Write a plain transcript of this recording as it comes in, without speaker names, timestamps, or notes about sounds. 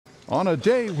On a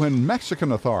day when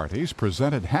Mexican authorities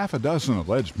presented half a dozen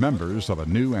alleged members of a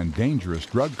new and dangerous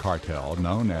drug cartel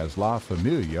known as La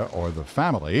Familia, or the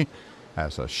Family,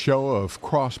 as a show of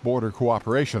cross-border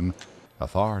cooperation,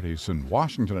 authorities in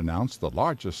Washington announced the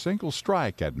largest single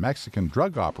strike at Mexican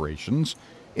drug operations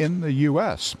in the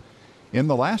U.S. In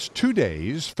the last 2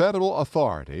 days, federal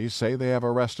authorities say they have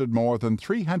arrested more than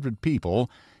 300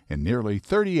 people in nearly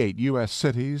 38 U.S.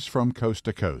 cities from coast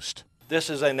to coast. This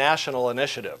is a national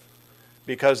initiative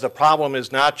because the problem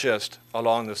is not just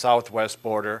along the southwest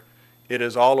border, it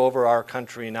is all over our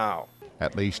country now.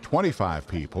 At least 25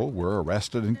 people were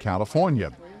arrested in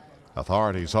California.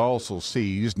 Authorities also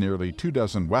seized nearly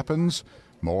 24 weapons,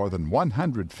 more than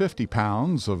 150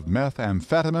 pounds of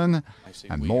methamphetamine,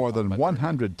 and more than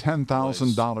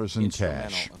 $110,000 in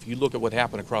cash. If you look at what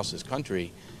happened across this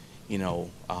country,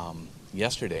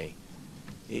 yesterday,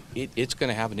 it's going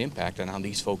to have an impact on how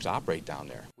these folks operate down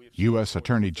there. U.S.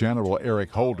 Attorney General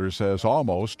Eric Holder says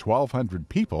almost 1,200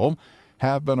 people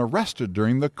have been arrested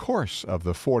during the course of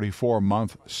the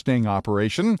 44-month sting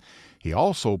operation. He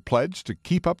also pledged to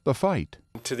keep up the fight.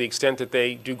 To the extent that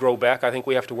they do grow back, I think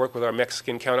we have to work with our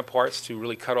Mexican counterparts to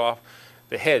really cut off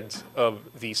the heads of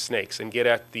these snakes and get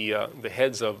at the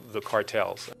heads of the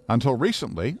cartels. Until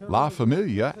recently, La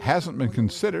Familia hasn't been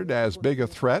considered as big a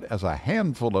threat as a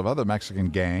handful of other Mexican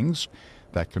gangs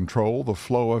that control the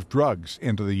flow of drugs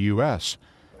into the U.S.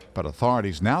 But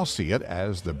authorities now see it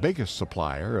as the biggest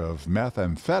supplier of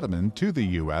methamphetamine to the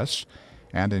U.S.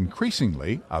 and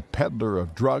increasingly a peddler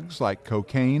of drugs like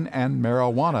cocaine and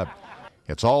marijuana.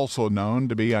 It's also known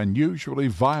to be unusually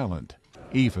violent,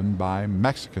 even by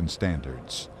Mexican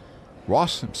standards.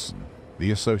 Ross Simpson,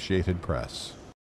 The Associated Press.